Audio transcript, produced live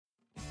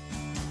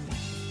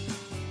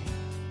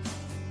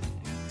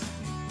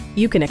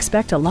You can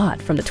expect a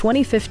lot from the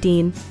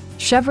 2015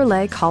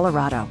 Chevrolet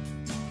Colorado.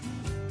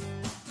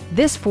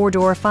 This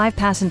four-door,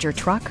 five-passenger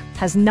truck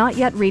has not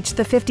yet reached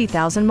the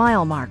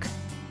 50,000-mile mark.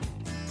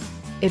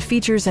 It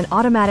features an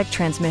automatic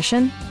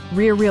transmission,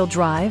 rear-wheel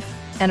drive,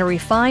 and a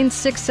refined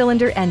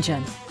six-cylinder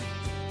engine.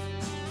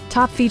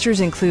 Top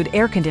features include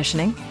air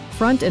conditioning,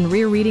 front and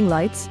rear reading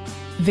lights,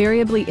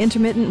 variably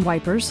intermittent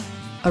wipers,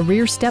 a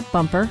rear step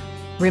bumper,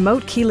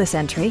 remote keyless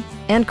entry,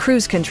 and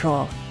cruise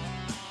control.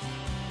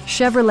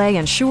 Chevrolet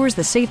ensures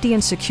the safety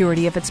and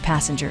security of its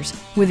passengers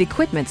with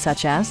equipment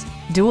such as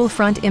dual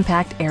front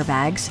impact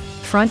airbags,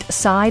 front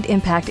side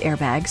impact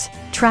airbags,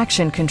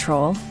 traction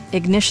control,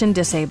 ignition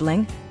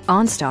disabling,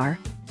 OnStar,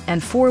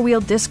 and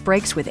four-wheel disc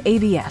brakes with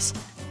ABS.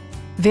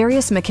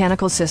 Various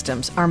mechanical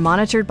systems are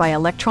monitored by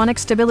electronic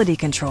stability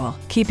control,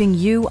 keeping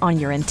you on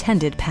your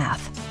intended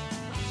path.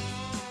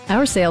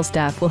 Our sales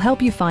staff will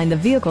help you find the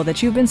vehicle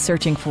that you've been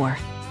searching for.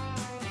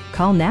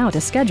 Call now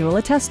to schedule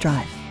a test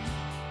drive.